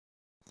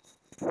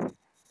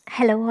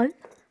Hello all,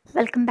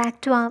 welcome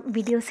back to our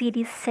video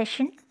series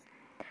session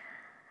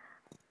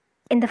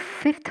in the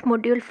fifth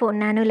module for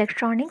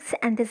nanoelectronics,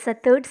 and this is the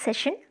third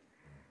session.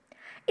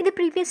 In the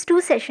previous two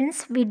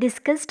sessions, we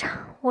discussed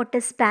what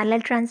is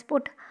parallel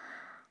transport,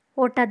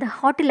 what are the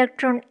hot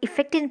electron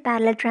effect in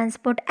parallel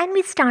transport, and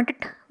we started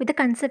with the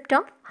concept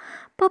of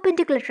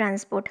perpendicular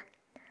transport.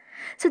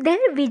 So there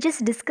we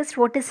just discussed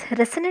what is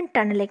resonant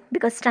tunneling,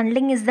 because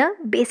tunneling is the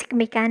basic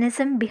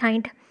mechanism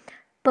behind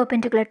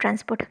perpendicular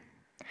transport.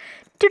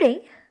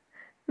 Today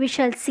we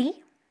shall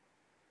see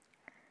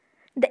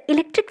the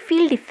electric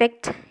field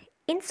effect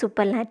in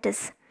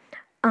superlattice.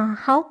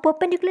 How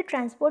perpendicular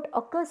transport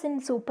occurs in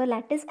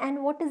superlattice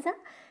and what is the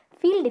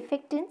field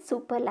effect in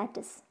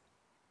superlattice.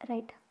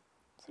 Right.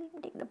 So let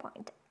me take the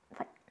point.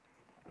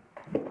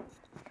 Fine.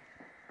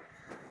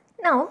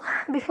 Now,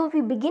 before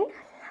we begin,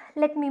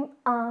 let me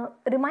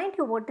remind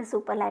you what is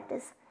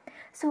superlattice.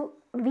 So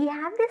we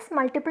have these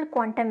multiple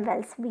quantum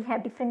wells. We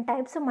have different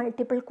types of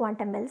multiple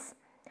quantum wells,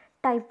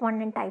 type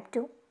 1 and type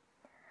 2.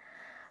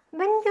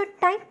 When your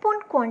type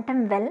 1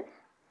 quantum well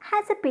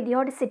has a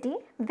periodicity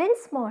very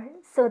small,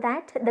 so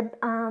that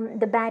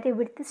the barrier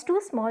width is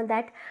too small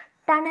that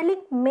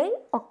tunneling may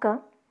occur,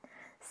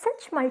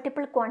 such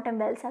multiple quantum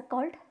wells are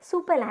called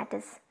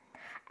superlattice,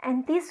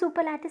 and these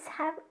superlattice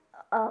have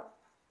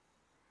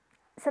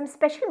some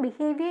special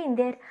behavior in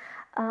their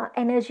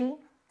energy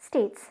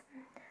states.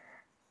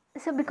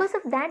 So because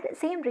of that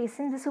same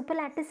reason, the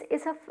superlattice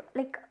is of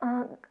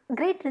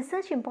great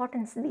research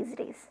importance these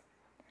days.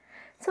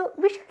 So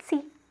we shall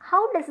see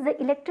how does the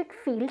electric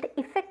field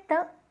affect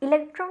the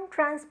electron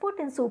transport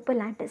in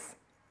superlattice.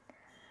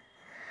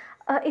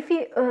 If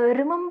you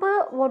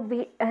remember what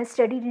we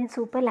studied in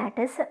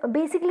superlattice,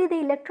 basically the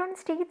electron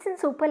states in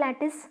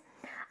superlattice,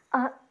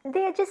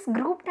 they are just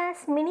grouped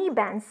as mini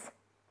bands,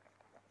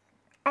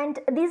 and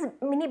these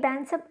mini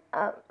bands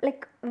are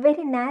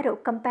very narrow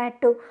compared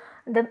to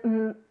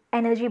the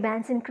energy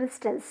bands in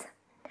crystals,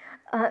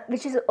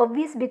 which is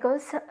obvious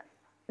because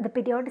the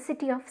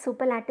periodicity of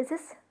superlattice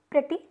is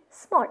pretty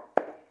small.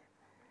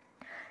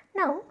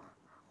 Now,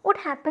 what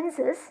happens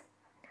is,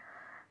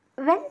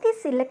 when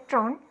these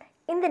electrons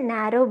in the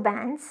narrow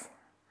bands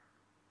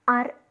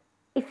are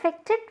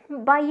affected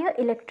by an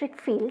electric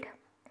field,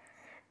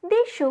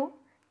 they show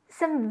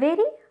some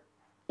very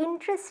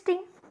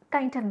interesting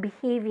kind of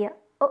behavior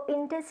or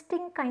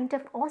interesting kind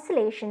of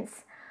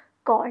oscillations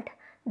called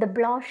the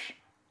Bloch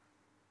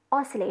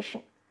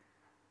oscillation.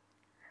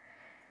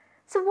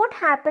 So what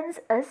happens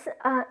is,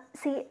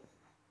 see,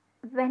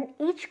 when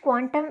each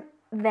quantum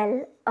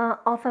well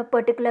of a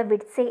particular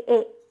width, say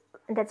A,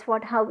 that's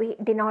how we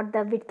denote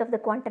the width of the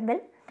quantum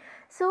well.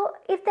 So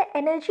if the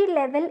energy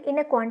level in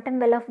a quantum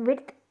well of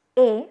width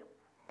A,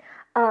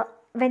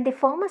 when they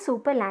form a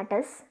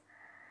superlattice,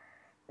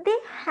 they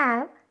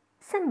have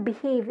some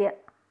behavior,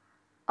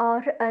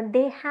 or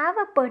they have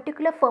a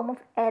particular form of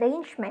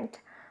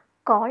arrangement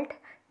called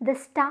the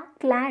stack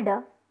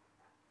ladder.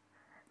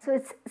 So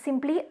it's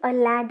simply a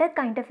ladder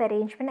kind of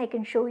arrangement. I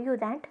can show you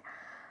that.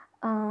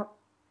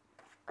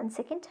 1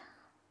 second.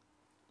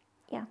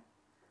 Yeah.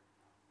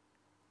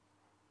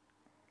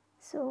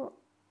 So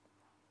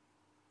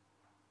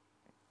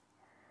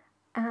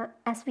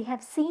as we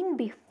have seen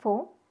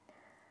before,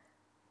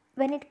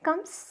 when it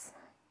comes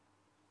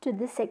to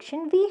this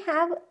section, we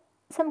have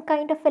some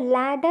kind of a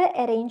ladder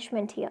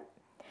arrangement here.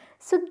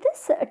 So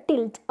this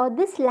tilt or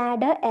this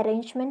ladder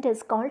arrangement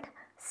is called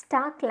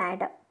stack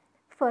ladder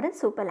for a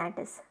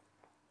superlattice,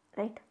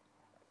 right?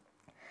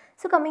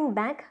 So coming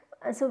back,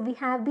 so we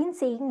have been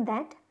saying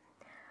that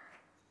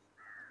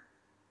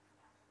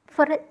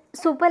for a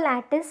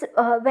superlattice,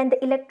 when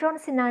the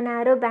electrons in our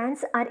narrow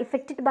bands are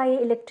affected by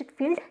an electric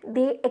field,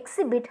 they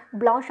exhibit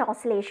Bloch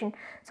oscillation.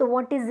 So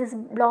what is this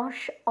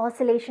Bloch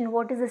oscillation?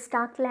 What is the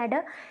stack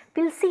ladder?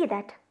 We'll see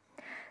that.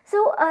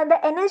 So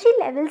the energy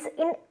levels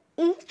in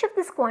each of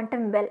this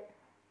quantum well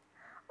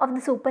of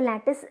the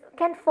superlattice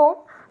can form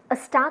a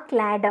stack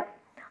ladder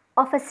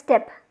of a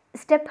step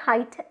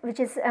height, which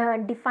is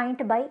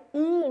defined by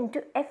E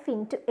into F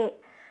into A,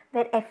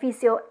 where F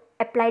is your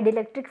applied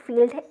electric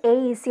field,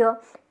 A is your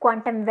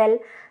quantum well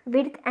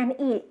width, and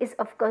E is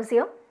of course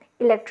your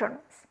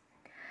electrons.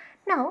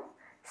 Now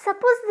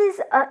suppose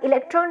this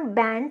electron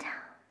band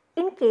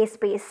in K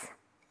space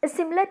is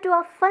similar to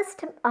our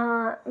first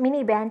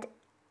mini band.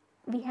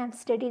 We have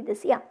studied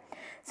this, yeah.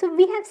 So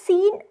we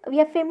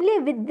are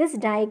familiar with this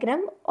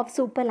diagram of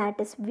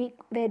superlattice,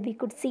 where we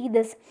could see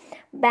this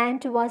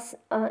band was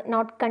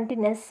not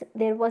continuous,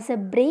 there was a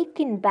break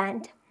in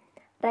band,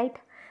 right?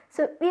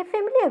 So we are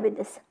familiar with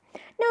this.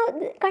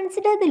 Now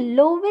consider the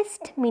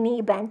lowest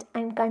mini band. I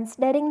am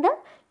considering the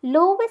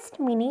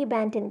lowest mini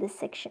band in this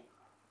section,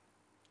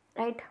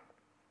 right?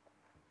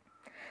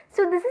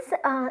 So this is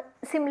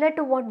similar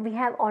to what we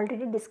have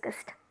already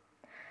discussed.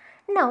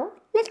 Now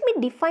let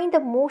me define the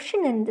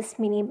motion in this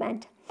mini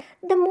band.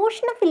 The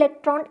motion of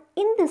electron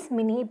in this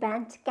mini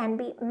band can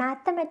be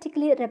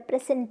mathematically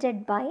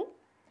represented by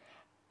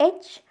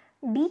h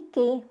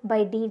dk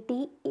by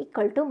dt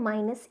equal to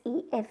minus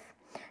EF.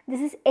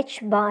 This is h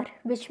bar,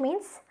 which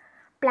means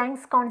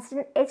Planck's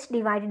constant h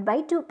divided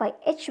by 2 pi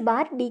h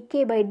bar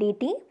dk by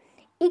dt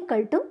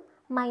equal to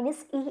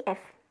minus EF.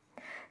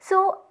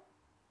 So,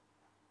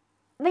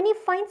 when you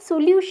find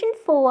solution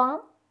for a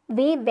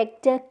wave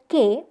vector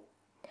k,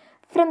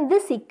 from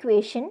this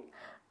equation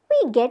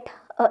we get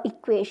a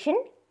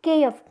equation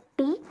k of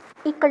t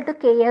equal to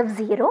k of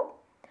 0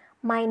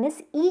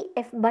 minus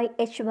EF by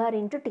h bar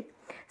into t.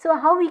 So,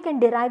 how we can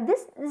derive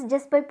this is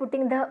just by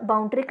putting the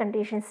boundary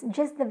conditions,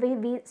 just the way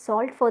we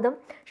solved for the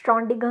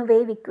Schrödinger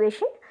wave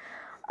equation.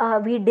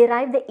 We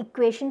derive the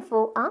equation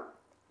for a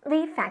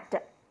wave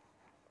factor.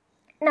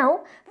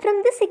 Now,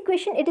 from this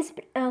equation it is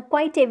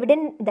quite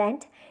evident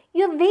that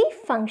your wave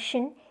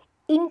function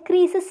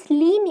increases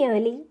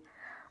linearly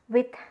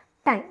with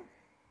time.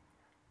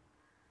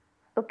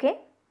 Okay.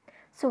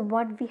 So,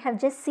 what we have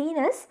just seen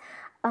is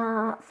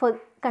for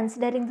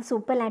considering the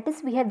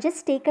superlattice, we have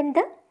just taken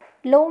the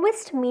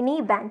lowest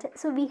mini band.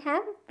 So, we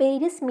have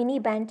various mini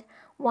band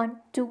 1,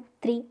 2,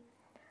 3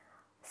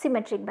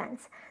 symmetric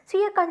bands. So,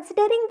 you are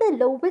considering the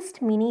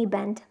lowest mini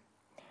band.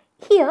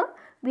 Here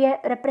we are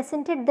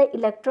represented the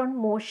electron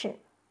motion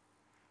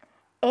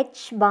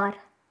h bar,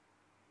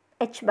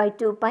 h by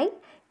 2 pi,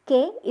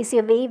 k is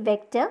your wave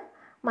vector,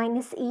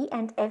 minus E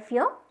and F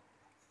your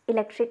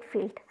electric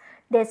field.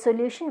 Their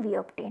solution we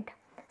obtained.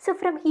 So,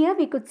 from here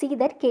we could see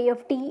that k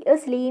of t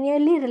is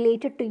linearly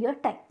related to your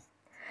time.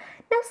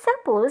 Now,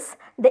 suppose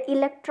the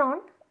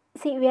electron,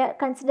 see we are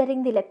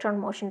considering the electron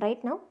motion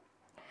right now.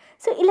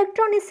 So,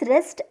 electron is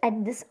rest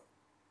at this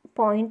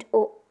point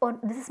O, or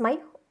this is my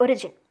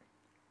origin.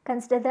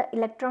 Consider the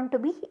electron to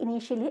be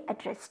initially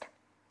at rest.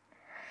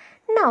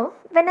 Now,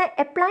 when I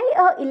apply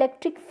a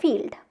electric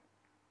field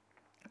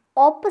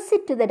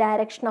opposite to the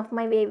direction of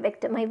my wave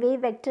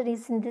vector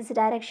is in this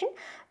direction.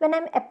 When I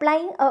am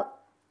applying a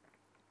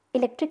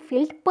electric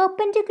field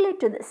perpendicular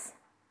to this,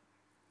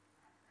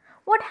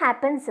 what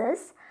happens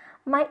is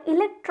my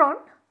electron,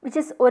 which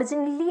is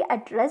originally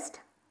at rest,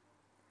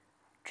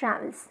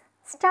 travels,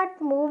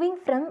 start moving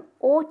from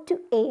O to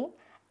A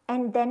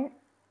and then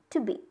to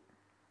B.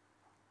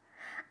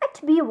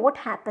 At B, what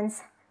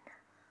happens?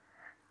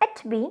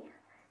 At B,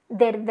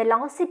 their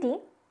velocity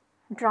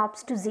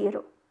drops to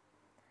 0.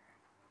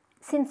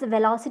 Since the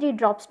velocity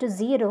drops to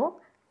 0,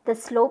 the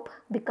slope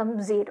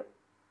becomes 0.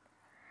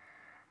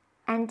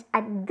 And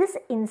at this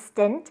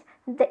instant,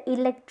 the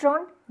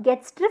electron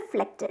gets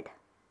reflected.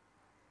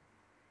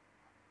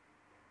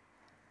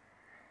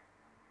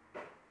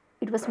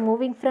 It was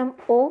moving from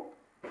O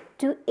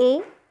to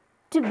A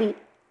to B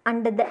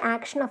under the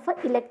action of an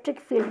electric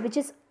field which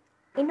is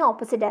in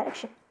opposite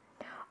direction.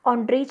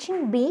 On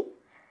reaching B,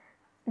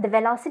 the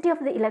velocity of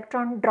the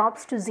electron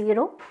drops to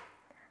 0,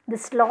 the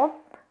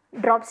slope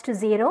drops to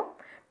 0,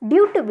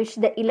 due to which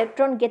the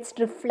electron gets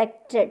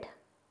reflected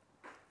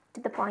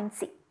to the point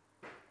C.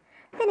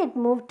 Then it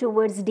moved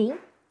towards D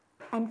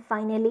and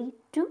finally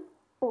to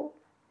O,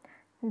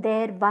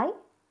 thereby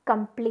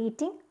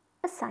completing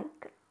a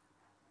cycle.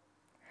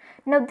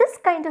 Now, this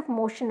kind of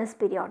motion is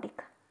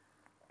periodic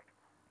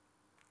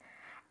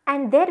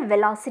and their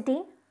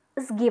velocity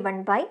is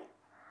given by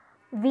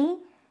V.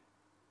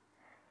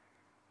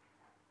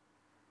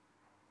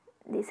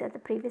 These are the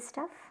previous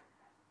stuff.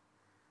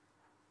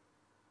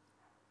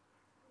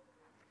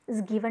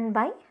 Is given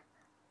by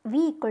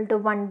V equal to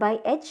 1 by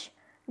H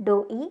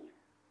dou E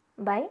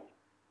by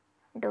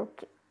dou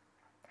K.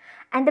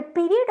 And the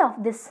period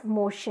of this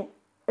motion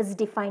is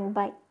defined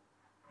by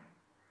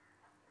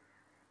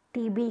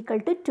Tb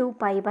equal to 2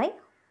 pi by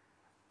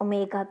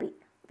omega b,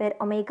 where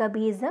omega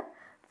b is the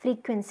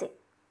frequency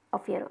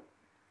of your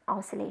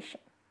oscillation.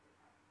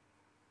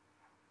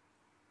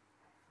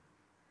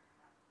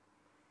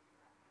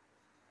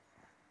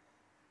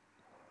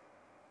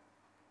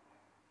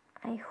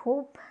 I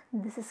hope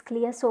this is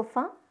clear so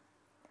far.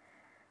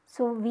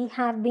 So, we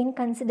have been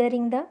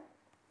considering the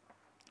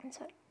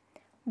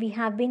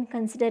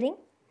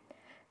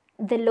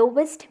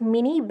lowest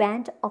mini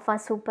band of our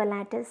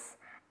superlattice,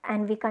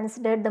 and we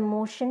considered the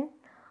motion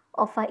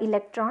of our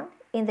electron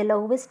in the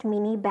lowest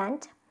mini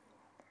band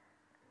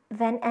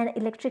when an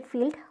electric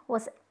field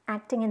was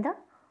acting in the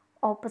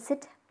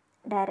opposite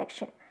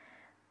direction.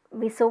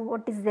 We saw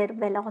what is their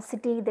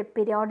velocity, their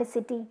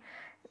periodicity,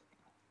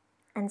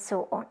 and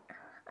so on.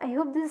 I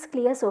hope this is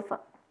clear so far.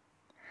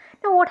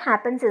 Now, what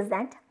happens is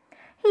that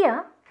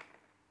here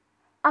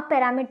are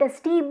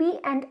parameters Tb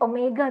and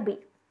omega b.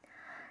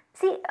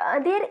 See,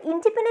 they are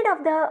independent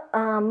of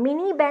the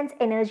mini band's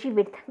energy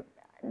width.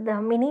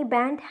 The mini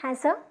band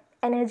has a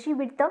energy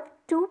width of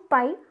 2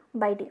 pi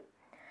by d.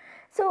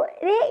 So,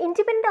 they are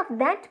independent of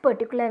that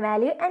particular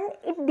value, and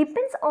it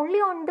depends only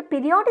on the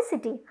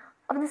periodicity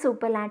of the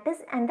superlattice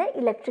and the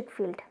electric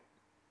field.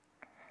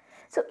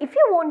 So, if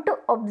you want to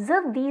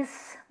observe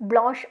these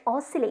Bloch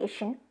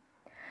oscillation,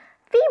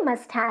 we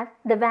must have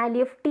the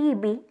value of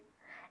Tb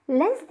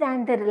less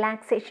than the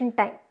relaxation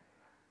time.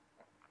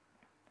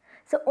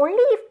 So,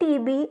 only if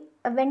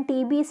when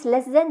Tb is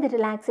less than the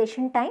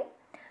relaxation time,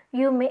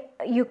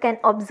 you can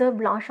observe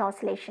Bloch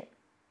oscillation.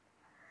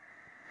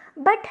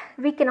 But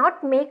we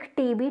cannot make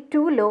Tb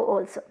too low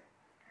also.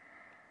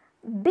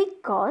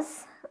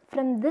 because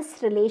from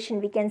this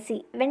relation we can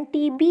see when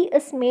TB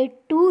is made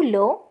too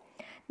low,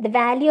 the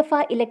value of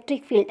our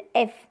electric field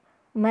F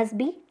must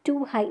be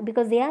too high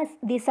because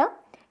these are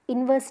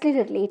inversely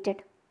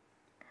related.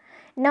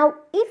 Now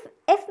if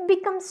F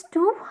becomes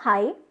too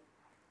high,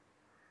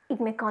 it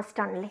may cause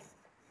tunneling.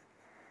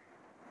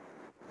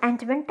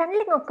 And when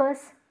tunneling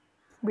occurs,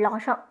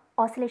 Bloch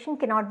oscillation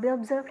cannot be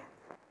observed.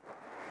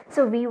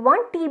 So we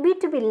want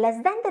TB to be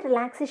less than the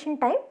relaxation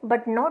time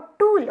but not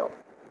too low,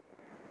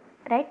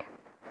 right?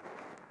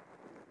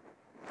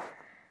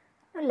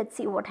 Now let's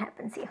see what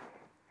happens here.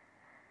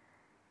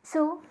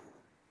 So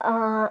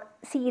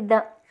see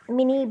the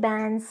mini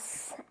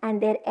bands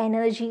and their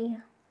energy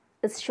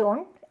is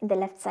shown in the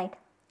left side.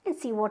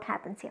 Let's see what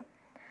happens here.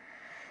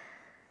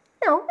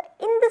 Now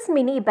in this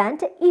mini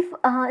band, if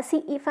I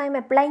am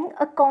applying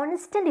a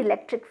constant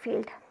electric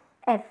field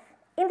F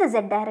in the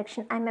Z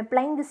direction, I am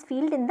applying this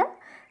field in the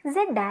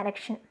Z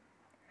direction.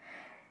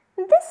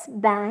 This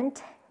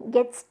band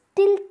gets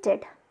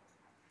tilted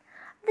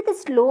with a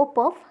slope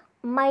of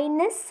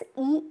minus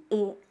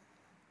EA,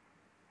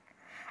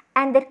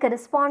 and their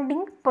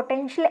corresponding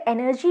potential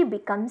energy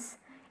becomes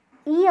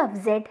E of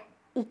Z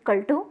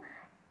equal to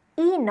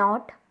E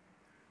naught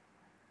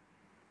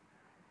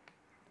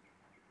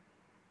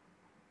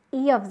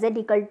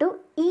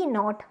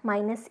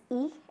minus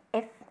E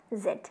F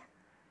Z.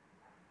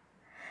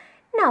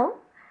 Now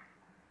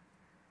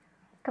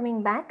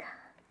coming back,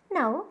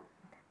 now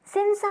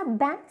since our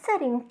bands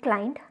are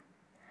inclined,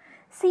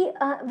 see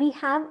we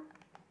have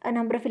a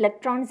number of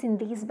electrons in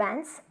these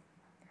bands.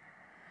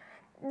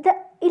 The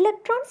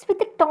electrons with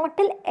the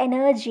total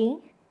energy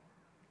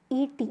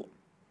ET,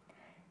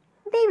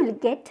 they will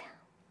get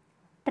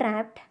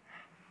trapped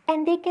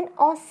and they can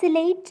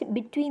oscillate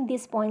between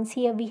these points.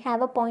 Here we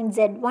have a point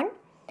Z1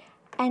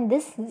 and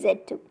this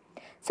Z2.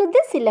 So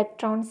these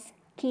electrons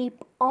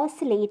keep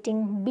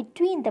oscillating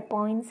between the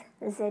points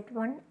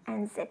Z1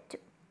 and Z2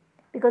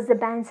 because the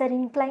bands are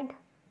inclined.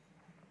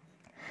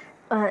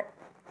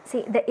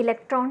 See, the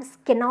electrons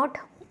cannot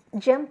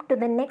jump to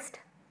the next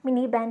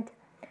mini band.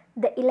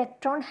 The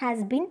electron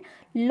has been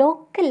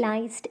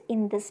localized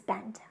in this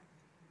band.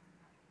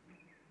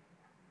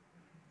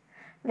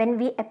 When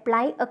we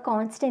apply a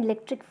constant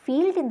electric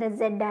field in the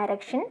Z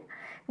direction,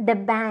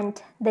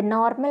 the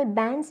normal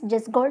bands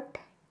just got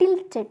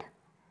tilted,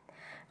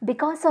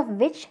 because of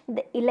which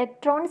the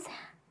electrons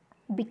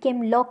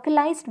became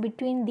localized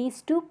between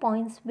these 2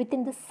 points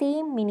within the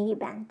same mini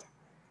band.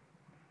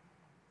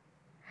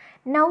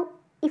 Now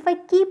if I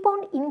keep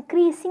on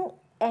increasing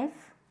F,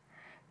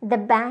 the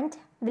band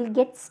will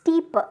get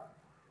steeper.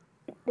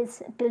 It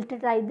is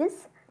tilted like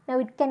this. Now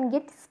it can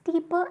get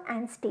steeper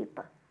and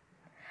steeper.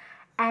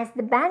 As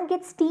the band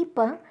gets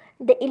steeper,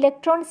 the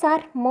electrons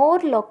are more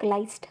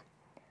localized.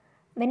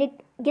 When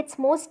it gets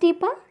more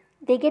steeper,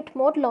 they get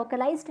more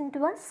localized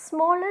into a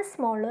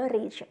smaller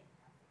region.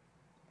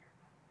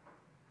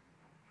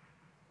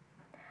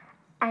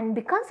 And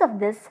because of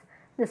this,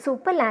 the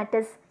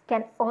superlattice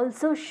can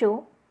also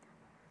show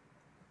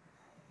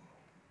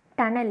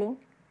tunneling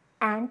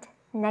and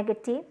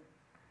negative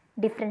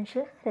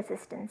differential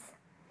resistance.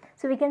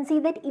 So we can see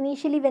that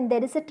initially when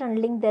there is a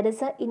tunneling, there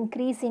is an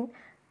increase in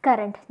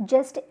current,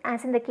 just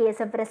as in the case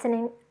of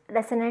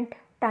resonant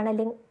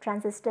tunneling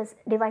transistors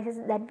devices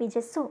that we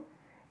just saw.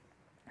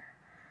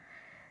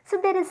 So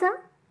there is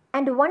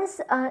and once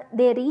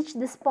they reach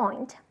this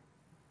point,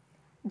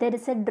 there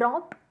is a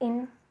drop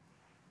in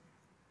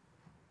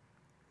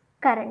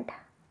current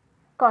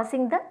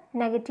causing the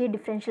negative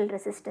differential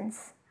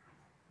resistance.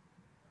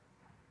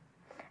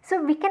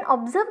 So we can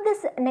observe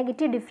this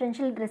negative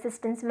differential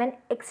resistance when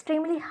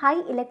extremely high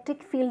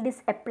electric field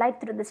is applied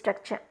through the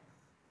structure.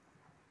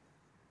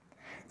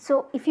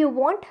 So if you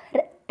want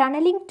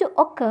tunneling to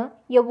occur,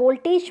 your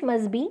voltage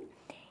must be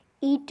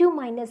E2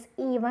 minus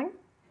E1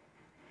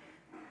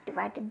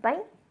 divided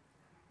by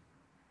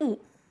E.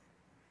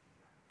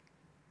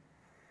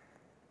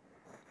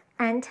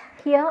 And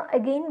here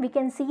again we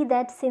can see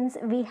that since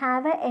we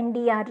have a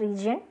NDR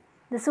region,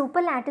 the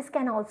superlattice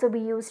can also be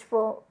used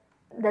for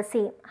the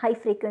same high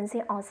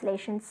frequency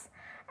oscillations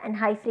and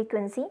high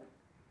frequency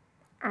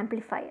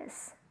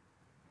amplifiers.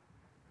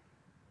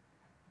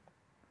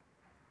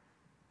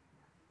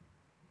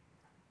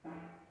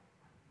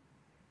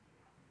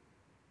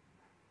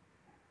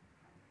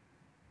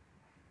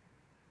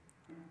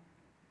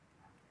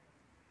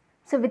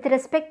 So with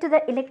respect to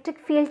the electric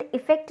field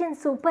effect in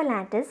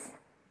superlattice,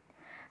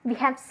 we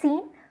have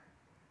seen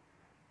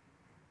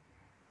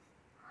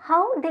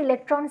how the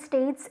electron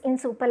states in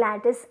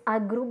superlattice are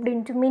grouped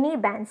into mini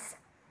bands,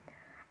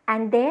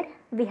 and there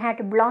we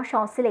had Bloch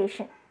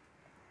oscillation,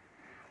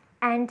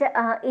 and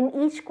in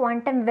each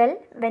quantum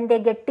well, when they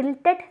get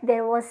tilted,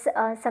 there was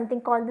something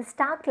called the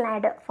Stark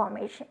ladder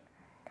formation.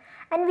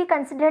 And we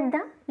considered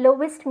the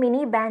lowest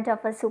mini band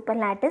of a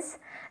superlattice.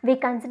 We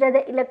consider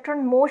the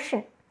electron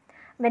motion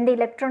when the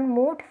electron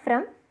moved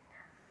from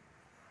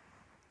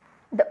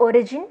the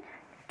origin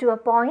to a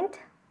point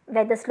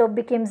where the slope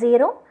became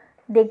 0,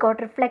 they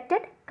got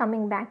reflected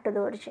coming back to the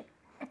origin,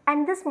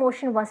 and this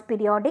motion was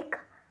periodic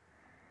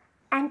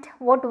and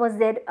what was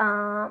their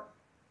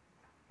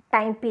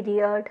time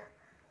period,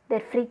 their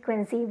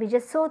frequency, we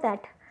just saw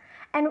that.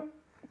 And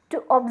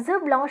to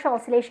observe Bloch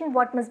oscillation,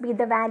 what must be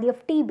the value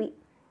of TB?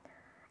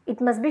 It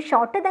must be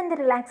shorter than the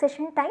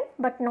relaxation time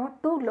but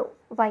not too low.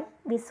 Why?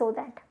 We saw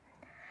that.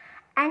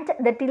 And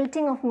the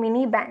tilting of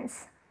mini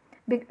bands,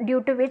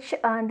 due to which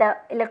the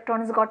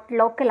electrons got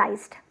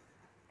localized.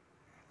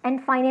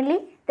 And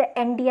finally, the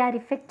NDR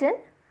effect in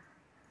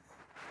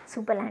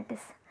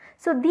superlattice.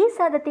 So these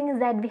are the things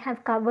that we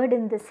have covered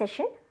in this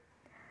session.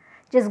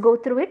 Just go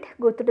through it,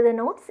 go through the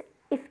notes.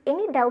 If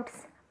any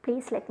doubts,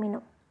 please let me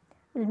know.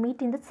 We'll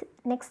meet in the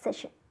next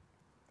session.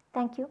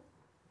 Thank you.